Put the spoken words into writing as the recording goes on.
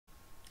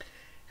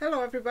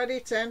Hello everybody,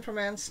 it's Anne from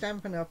Anne's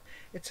Stampin' Up.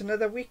 It's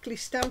another weekly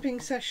stamping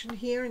session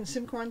here in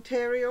Simcoe,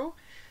 Ontario.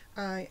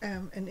 I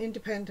am an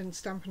independent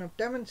Stampin' Up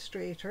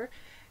demonstrator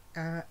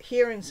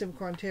here in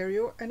Simcoe,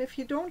 Ontario, and if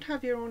you don't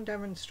have your own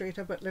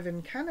demonstrator but live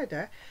in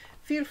Canada,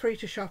 feel free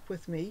to shop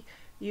with me.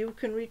 You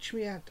can reach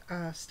me at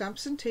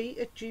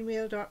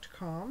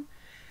stampsandtea@gmail.com,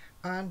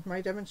 and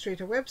my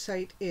demonstrator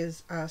website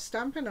is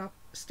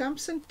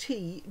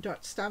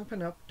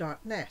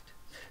stampsandtea.stampinup.net.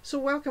 So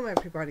welcome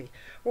everybody.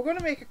 We're going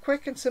to make a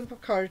quick and simple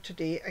card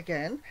today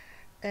again,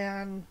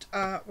 and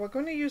we're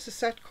going to use a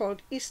set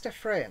called Easter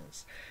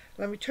Friends.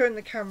 Let me turn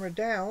the camera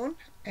down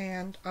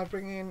and I'll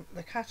bring in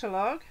the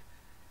catalogue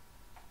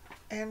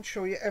and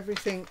show you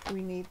everything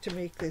we need to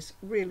make this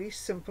really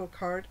simple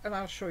card, and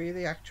I'll show you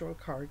the actual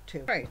card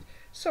too. Right,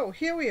 so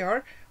here we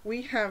are.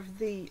 We have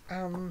the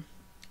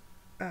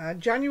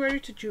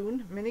January to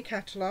June mini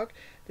catalogue.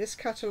 This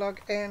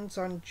catalogue ends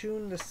on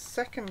June the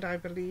 2nd, I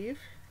believe.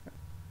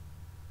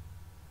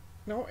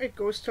 No, it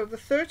goes till the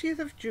 30th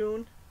of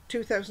June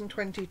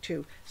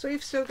 2022. So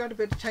you've still got a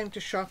bit of time to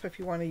shop if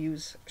you want to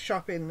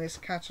shop in this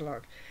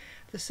catalogue.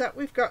 The set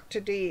we've got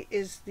today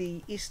is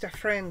the Easter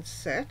Friends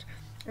set,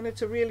 and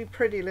it's a really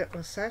pretty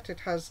little set.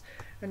 It has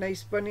a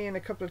nice bunny and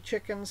a couple of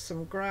chickens,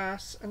 some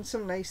grass, and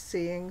some nice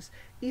sayings,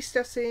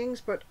 Easter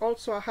sayings, but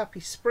also a happy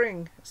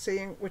spring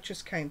saying, which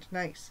is kind of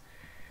nice.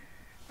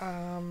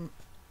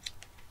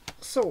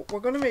 So we're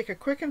going to make a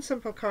quick and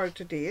simple card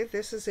today.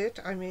 This is it.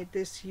 I made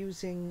this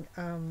using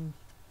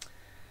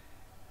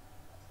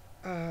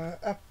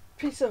a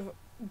piece of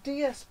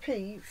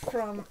DSP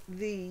from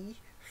the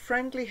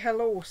Friendly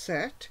Hello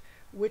set,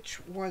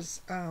 which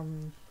was a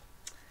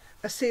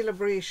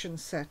celebration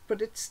set, but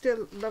it's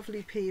still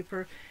lovely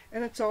paper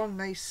and it's all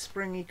nice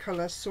springy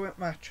colours, so it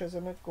matches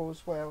and it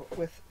goes well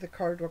with the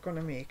card we're going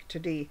to make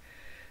today.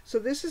 So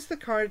this is the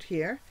card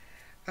here.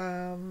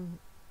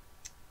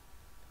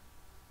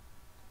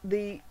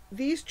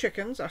 These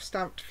chickens are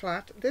stamped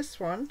flat.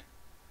 This one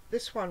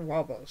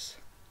wobbles.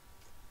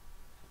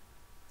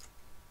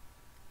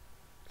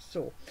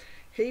 So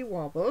he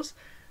wobbles.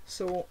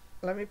 So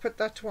let me put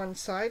that to one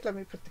side. Let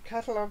me put the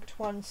catalogue to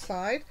one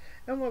side,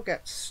 and we'll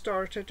get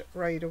started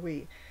right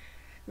away.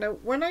 Now,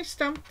 when I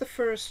stamped the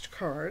first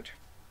card,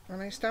 when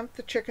I stamped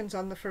the chickens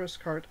on the first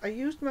card, I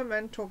used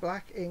Memento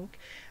black ink,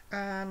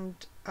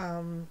 and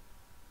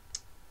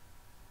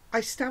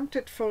I stamped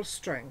it full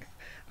strength.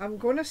 I'm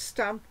going to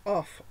stamp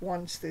off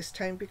once this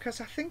time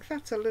because I think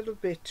that's a little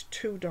bit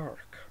too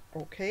dark,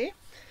 okay?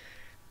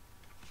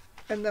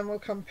 And then we'll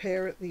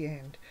compare at the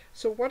end.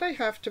 So what I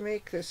have to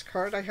make this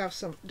card, I have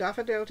some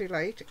Daffodil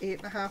Delight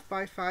 8.5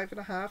 by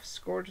 5.5,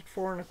 scored at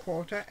 4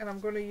 1/4, and I'm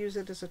going to use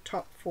it as a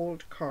top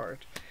fold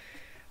card.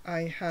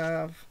 I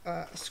have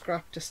a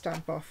scrap to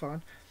stamp off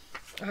on.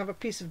 I have a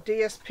piece of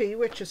DSP,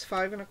 which is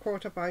 5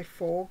 1/4 by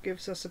 4,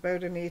 gives us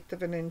about 1/8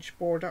 of an inch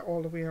border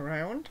all the way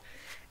around.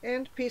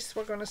 And the piece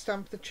we're going to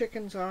stamp the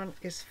chickens on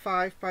is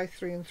 5 by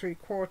 3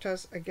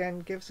 3/4, again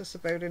gives us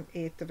about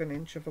 1/8 of an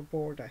inch of a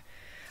border.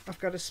 I've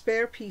got a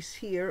spare piece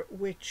here,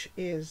 which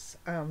is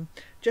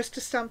just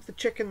to stamp the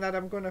chicken that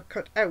I'm going to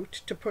cut out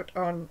to put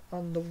on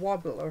the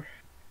wobbler.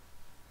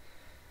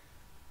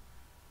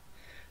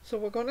 So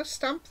we're going to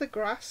stamp the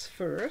grass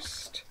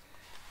first.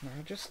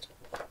 Now just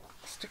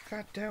stick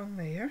that down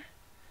there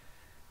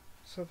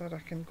so that I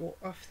can go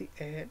off the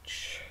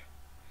edge,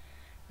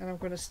 and I'm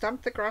going to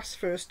stamp the grass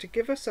first to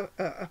give us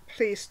a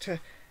place to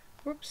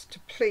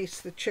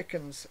place the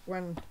chickens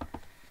when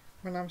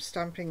I'm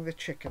stamping the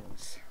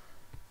chickens.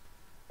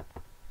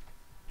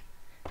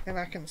 And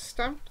I can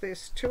stamp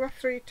this 2 or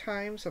 3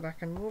 times, and I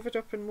can move it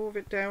up and move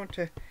it down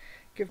to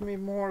give me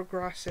more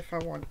grass if I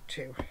want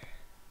to.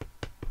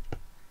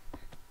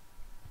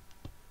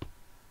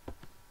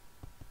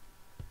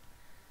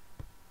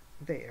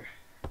 There,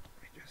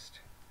 I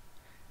just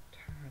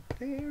turn it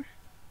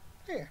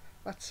there,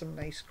 that's some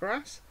nice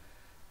grass.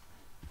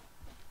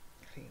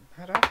 Clean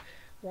that up.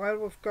 While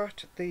we've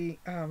got the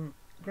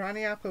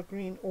Granny Apple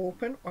Green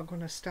open, we're going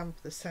to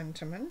stamp the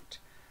sentiment.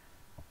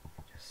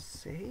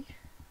 Just see.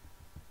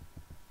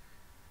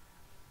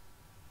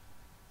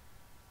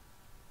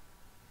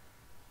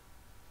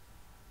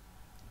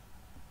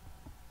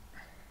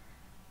 I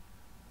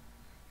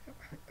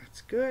think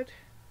that's good.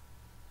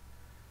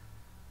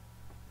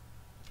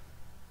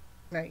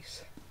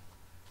 Nice.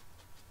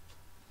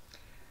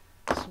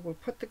 So we'll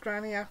put the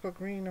Granny Apple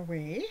Green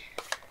away,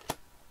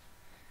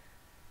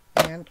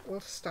 and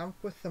we'll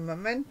stamp with the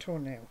Memento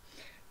now.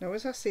 Now,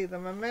 as I say, the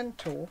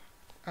Memento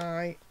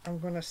I am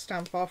going to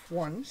stamp off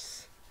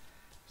once,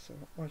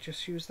 so I'll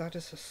just use that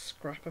as a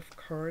scrap of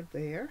card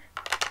there.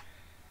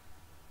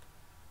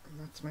 And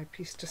that's my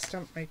piece to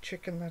stamp my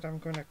chicken that I'm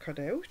going to cut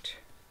out.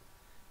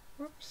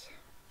 Whoops.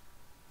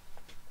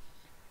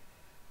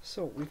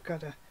 So we've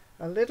got a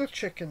little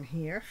chicken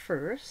here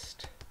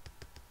first.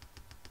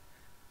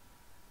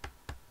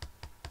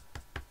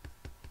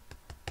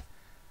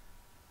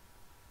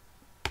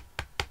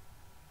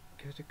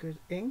 Get a good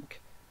ink,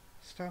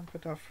 stamp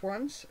it off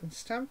once, and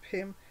stamp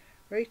him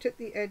right at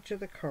the edge of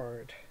the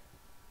card.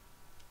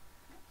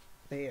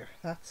 There,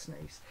 that's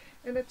nice.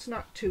 And it's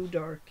not too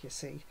dark, you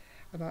see.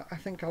 And I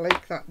think I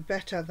like that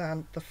better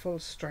than the full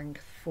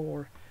strength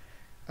for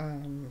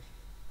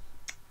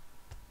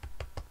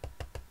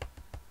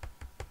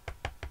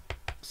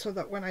so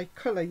that when I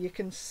colour you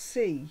can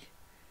see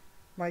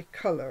my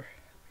colour.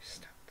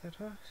 Stamp that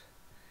out.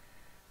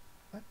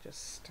 That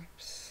just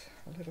stamps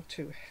a little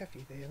too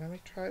heavy there. Let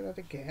me try that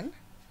again.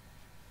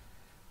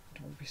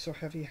 Don't be so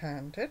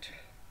heavy-handed.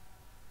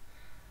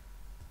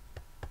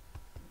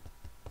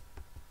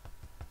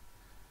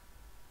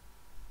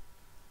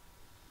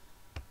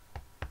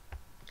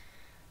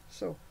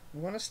 So we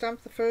want to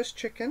stamp the first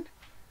chicken,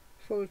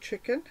 full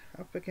chicken,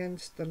 up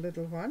against the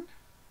little one.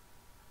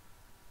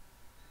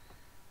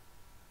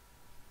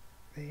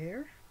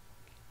 There.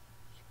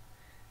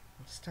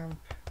 We'll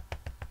stamp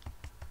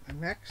the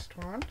next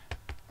one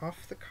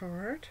off the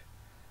card.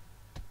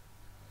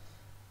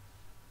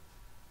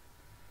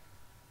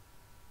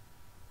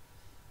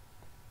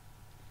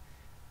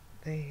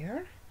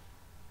 There.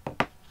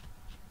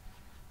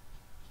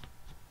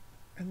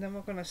 And then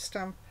we're going to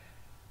stamp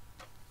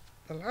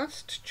the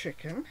last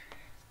chicken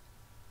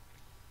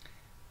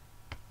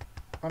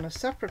on a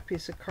separate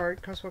piece of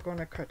card because we're going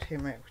to cut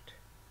him out.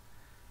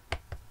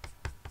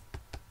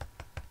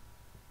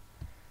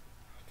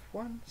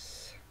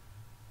 Once.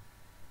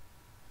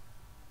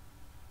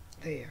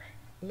 There.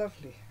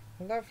 Lovely,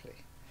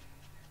 lovely.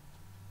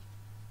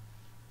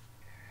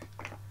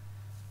 Put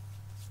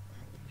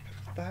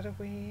that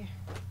away.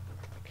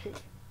 Okay.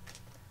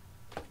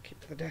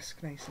 Keep the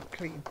desk nice and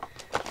clean.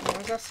 Now,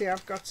 as I say,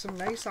 I've got some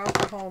nice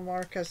alcohol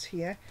markers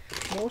here.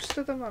 Most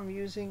of them I'm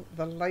using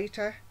the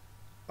lighter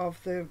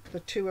of the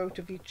two out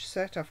of each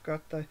set. I've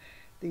got the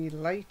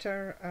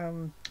lighter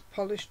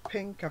polished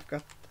pink, I've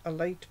got a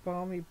light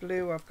balmy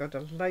blue, I've got a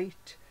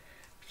light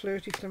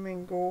flirty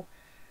flamingo,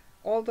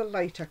 all the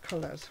lighter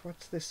colours.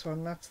 What's this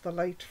one? That's the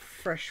light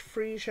fresh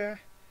freesia.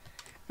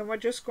 And we're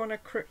just going to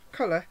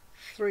colour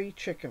 3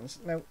 chickens.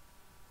 Now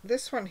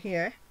this one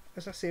here,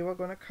 as I say, we're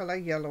going to colour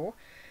yellow.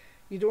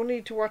 You don't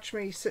need to watch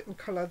me sit and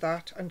colour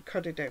that and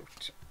cut it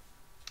out.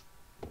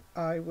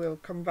 I will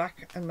come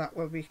back and that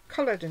will be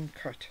coloured and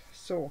cut.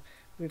 So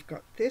we've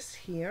got this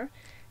here,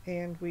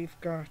 and we've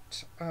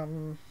got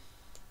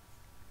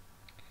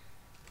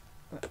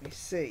let me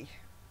see,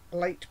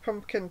 light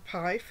pumpkin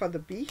pie for the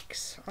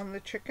beaks on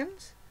the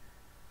chickens.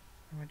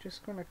 And we're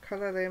just going to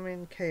colour them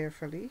in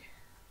carefully.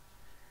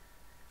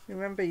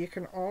 Remember, you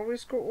can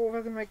always go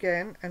over them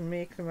again and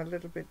make them a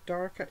little bit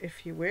darker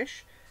if you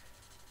wish.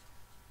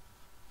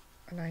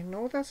 And I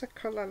know there's a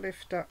colour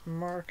lifter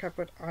marker,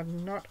 but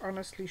I'm not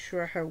honestly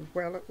sure how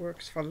well it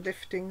works for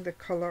lifting the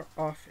colour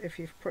off if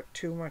you've put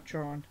too much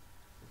on.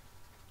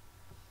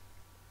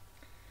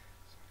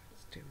 So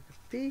let's do the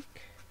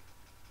beak.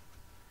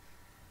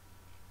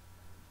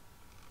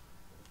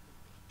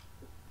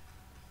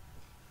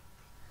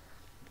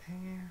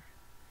 There.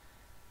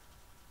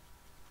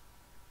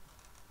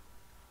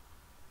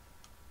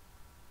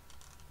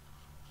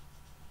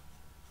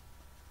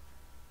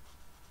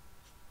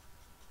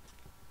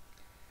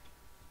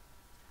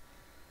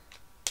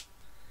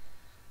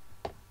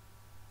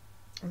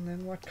 And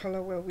then what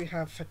colour will we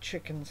have for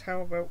chickens?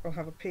 How about we'll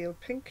have a pale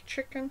pink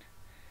chicken.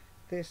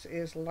 This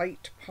is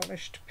light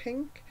polished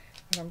pink,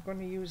 and I'm going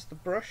to use the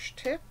brush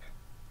tip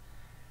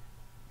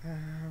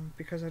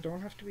because I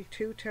don't have to be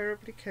too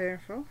terribly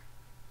careful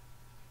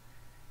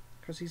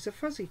because he's a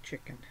fuzzy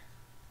chicken.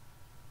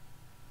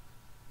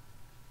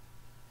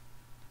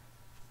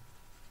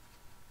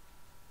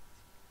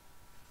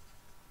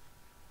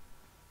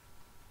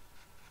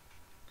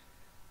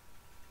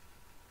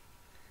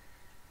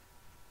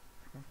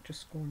 I'm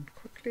just going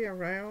quickly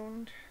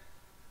around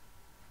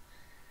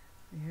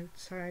the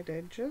outside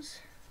edges,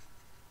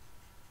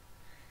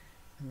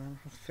 and then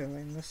I'll fill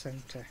in the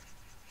centre.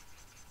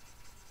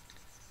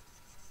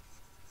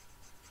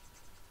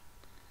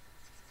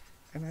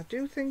 And I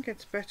do think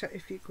it's better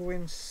if you go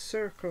in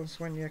circles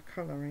when you're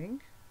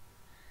colouring,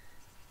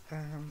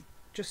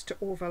 just to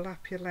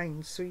overlap your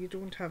lines so you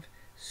don't have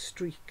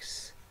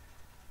streaks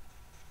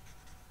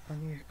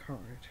on your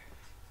card.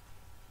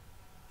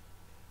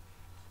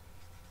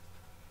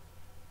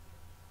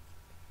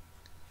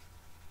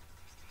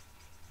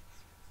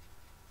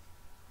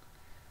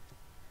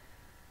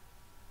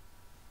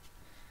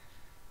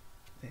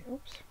 There,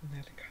 oops, I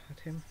nearly coloured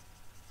him.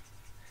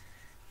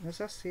 As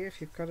I say,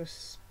 if you've got a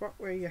spot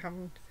where you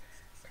haven't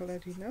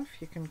coloured enough,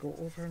 you can go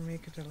over and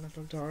make it a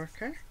little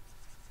darker.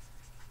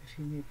 If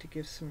you need to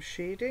give some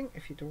shading,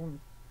 if you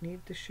don't need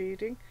the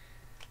shading,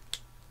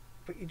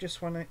 but you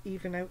just want to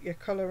even out your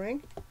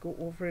colouring, go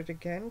over it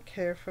again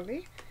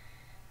carefully.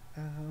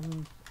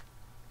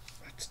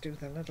 Let's do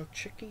the little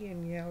chickie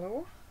in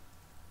yellow.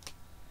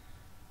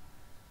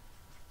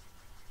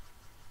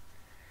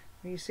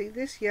 You see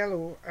this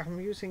yellow, I'm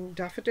using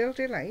Daffodil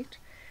Delight,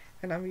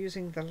 and I'm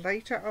using the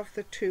lighter of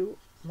the two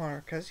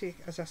markers.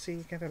 As I say,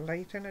 you get a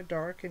light and a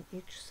dark in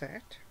each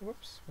set.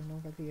 Whoops, went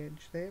over the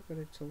edge there, but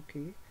it's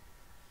okay.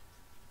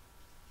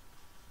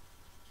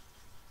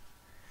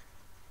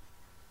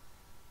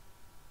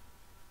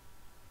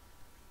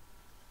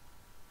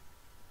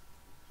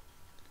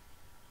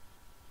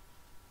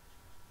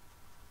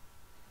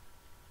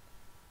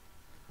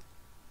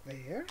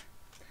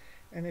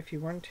 if you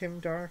want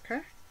him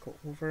darker, go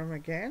over him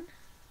again.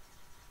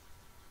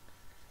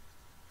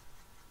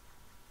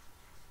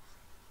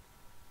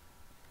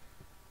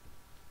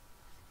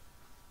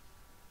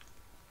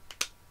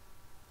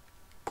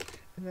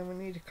 And then we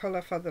need a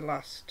colour for the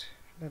last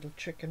little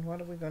chicken. What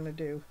are we going to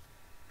do?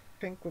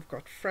 I think we've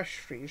got fresh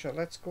freesia.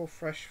 Let's go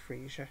fresh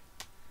freesia.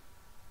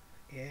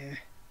 Yeah.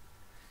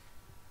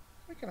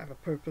 We can have a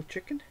purple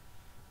chicken.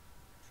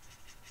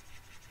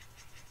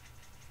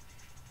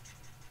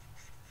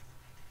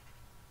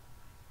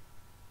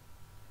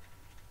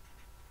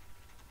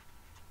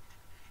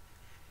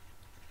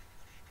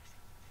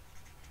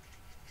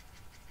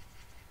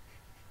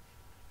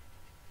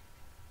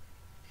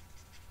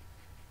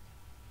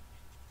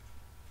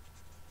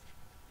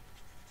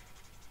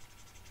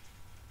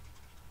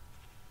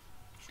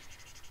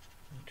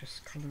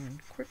 Just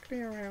colouring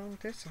quickly around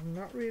this. I'm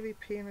not really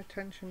paying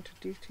attention to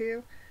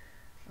detail.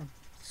 I'm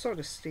sort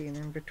of staying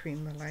in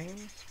between the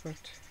lines, but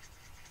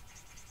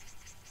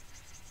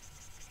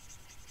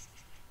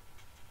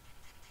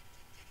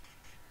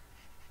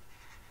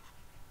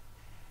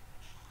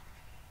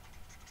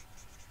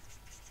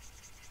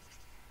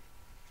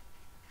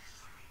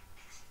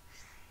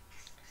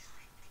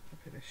a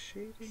bit of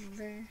shading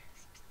there.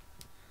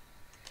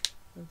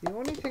 The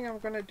only thing I'm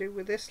going to do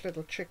with this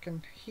little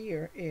chicken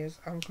here is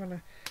I'm going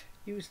to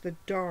use the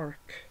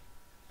dark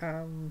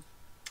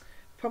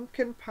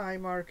pumpkin pie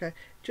marker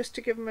just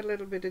to give him a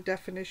little bit of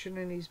definition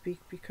in his beak,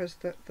 because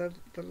the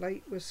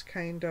light was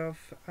kind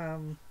of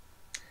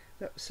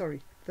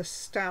the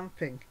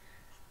stamping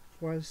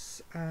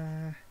was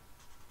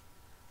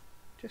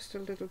just a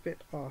little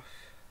bit off.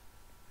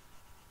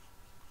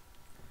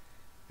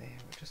 There,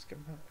 we'll just give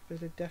him a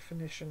bit of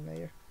definition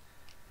there.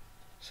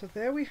 So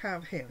there we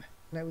have him.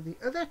 Now the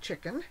other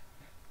chicken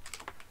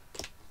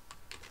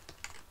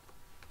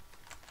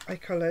I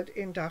coloured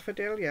in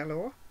daffodil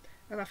yellow,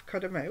 and I've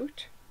cut him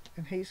out,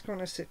 and he's going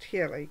to sit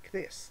here like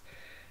this.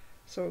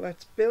 So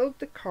let's build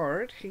the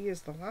card. He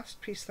is the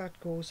last piece that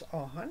goes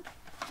on.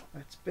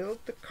 Let's build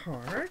the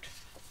card,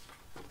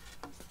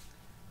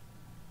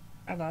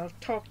 and I'll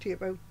talk to you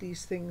about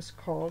these things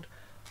called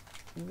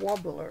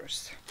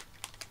wobblers.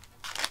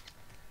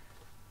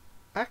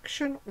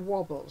 Action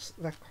wobbles,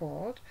 they're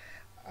called.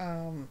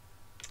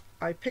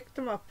 I picked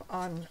them up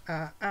on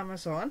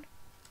Amazon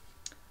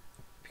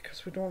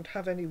because we don't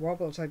have any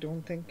wobbles, I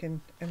don't think,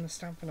 in the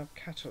Stampin' Up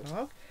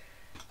catalogue.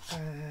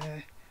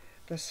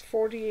 There's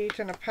 48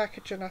 in a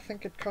package, and I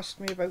think it cost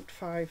me about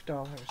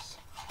 $5,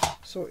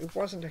 so it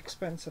wasn't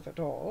expensive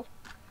at all.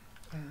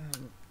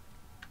 And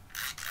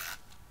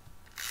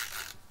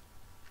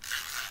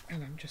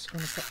I'm just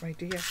going to put my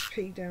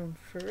DSP down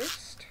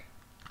first.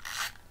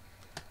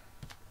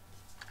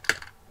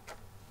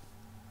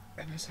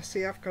 And as I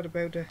say, I've got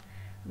about an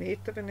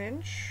 1/8 of an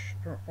inch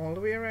or all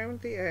the way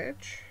around the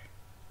edge.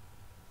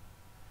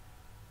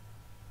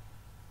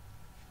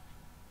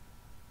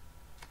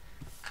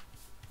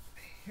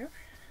 Here.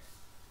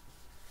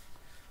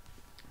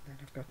 And then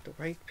I've got the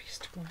white piece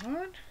to go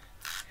on.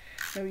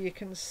 Now you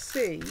can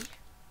see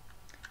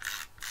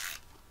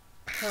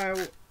how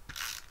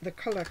the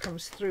colour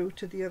comes through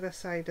to the other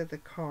side of the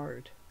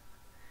card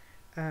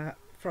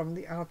from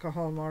the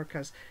alcohol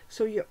markers.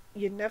 So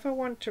you never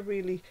want to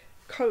really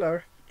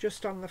colour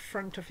just on the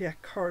front of your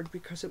card,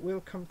 because it will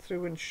come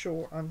through and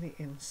show on the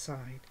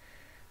inside.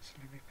 So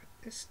let me put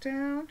this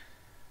down,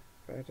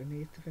 about an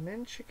 1/8 of an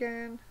inch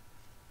again,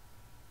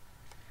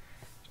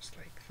 just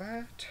like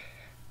that.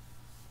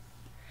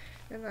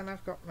 And then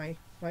I've got my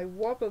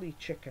wobbly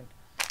chicken.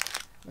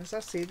 As I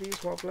say,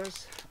 these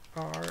wobblers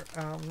are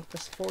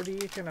there's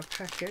 48 in a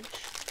package.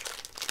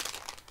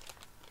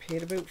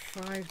 Paid about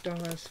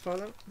 $5 for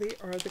them. They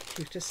are the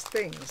cutest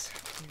things.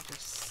 Let me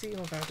just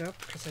seal that up,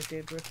 because I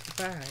did rip the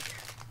bag.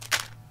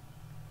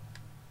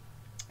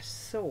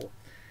 So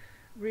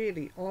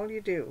really all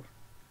you do,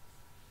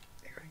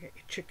 you're going to get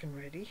your chicken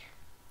ready,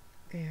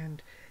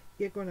 and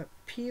you're going to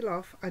peel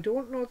off. I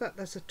don't know that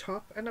there's a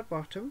top and a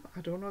bottom.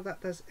 I don't know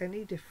that there's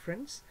any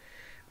difference.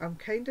 I'm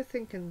kind of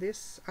thinking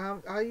this,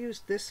 I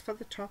used this for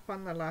the top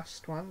on the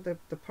last one,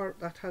 the part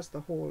that has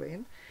the hole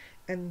in,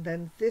 and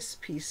then this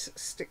piece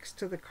sticks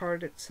to the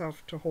card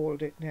itself to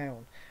hold it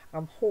down.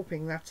 I'm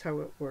hoping that's how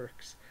it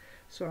works.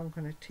 So I'm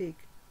going to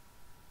take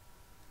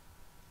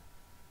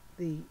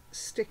the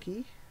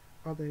sticky,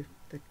 or the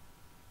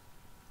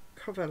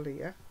cover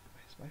layer,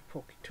 where's my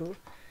pokey tool,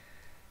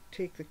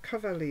 take the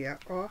cover layer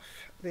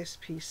off this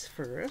piece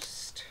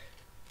first.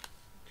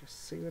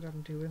 Just see what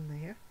I'm doing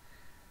there.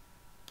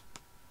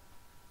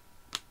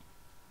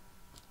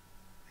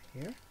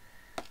 Here,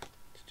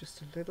 it's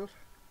just a little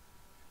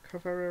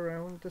cover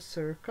around the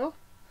circle,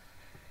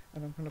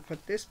 and I'm going to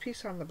put this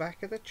piece on the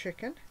back of the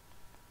chicken.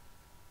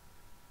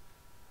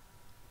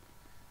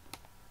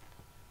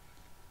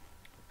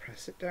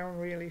 Press it down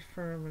really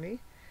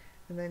firmly,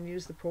 and then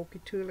use the pokey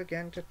tool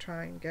again to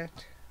try and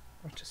get,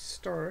 or to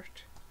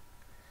start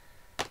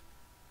the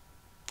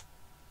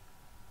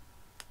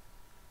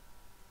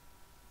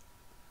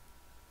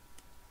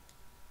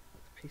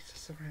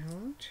pieces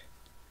around.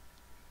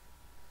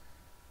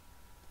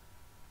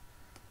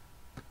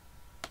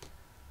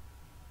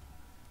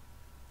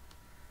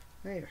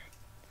 There.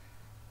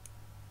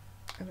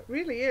 And it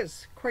really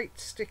is quite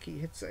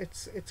sticky.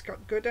 It's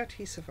got good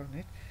adhesive on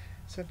it.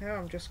 So now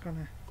I'm just going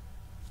to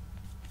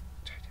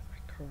tighten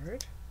my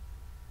cord,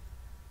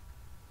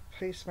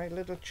 place my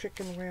little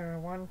chicken where I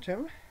want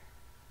him,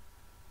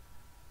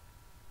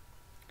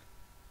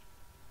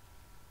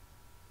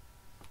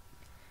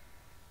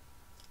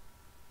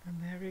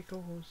 and there he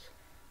goes.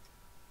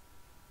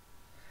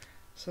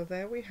 So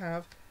there we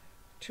have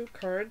 2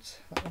 cards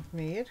that I've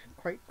made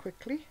quite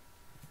quickly.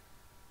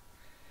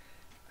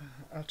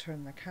 I'll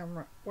turn the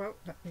camera, well,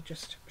 let me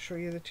just show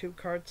you the 2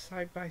 cards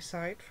side by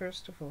side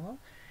first of all.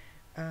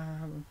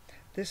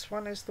 This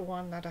one is the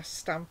one that I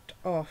stamped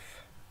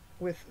off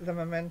with the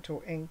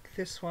Memento ink.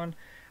 This one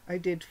I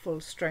did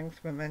full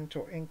strength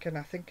Memento ink, and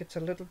I think it's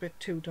a little bit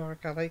too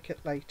dark. I like it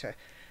lighter.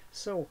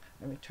 So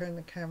let me turn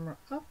the camera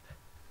up.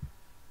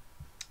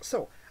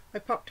 So I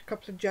popped a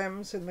couple of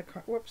gems in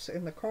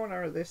the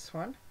corner of this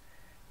one,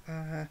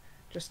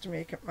 just to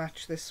make it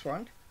match this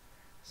one.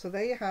 So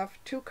there you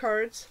have 2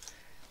 cards,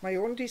 my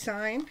own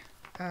design.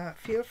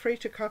 Feel free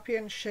to copy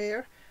and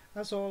share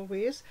as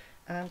always,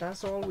 and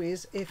as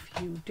always, if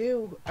you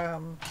do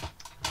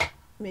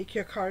make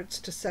your cards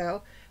to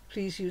sell,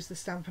 please use the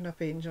Stampin'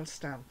 Up Angel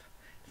stamp.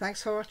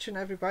 Thanks for watching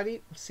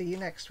everybody. We'll see you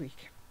next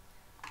week.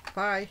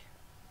 Bye.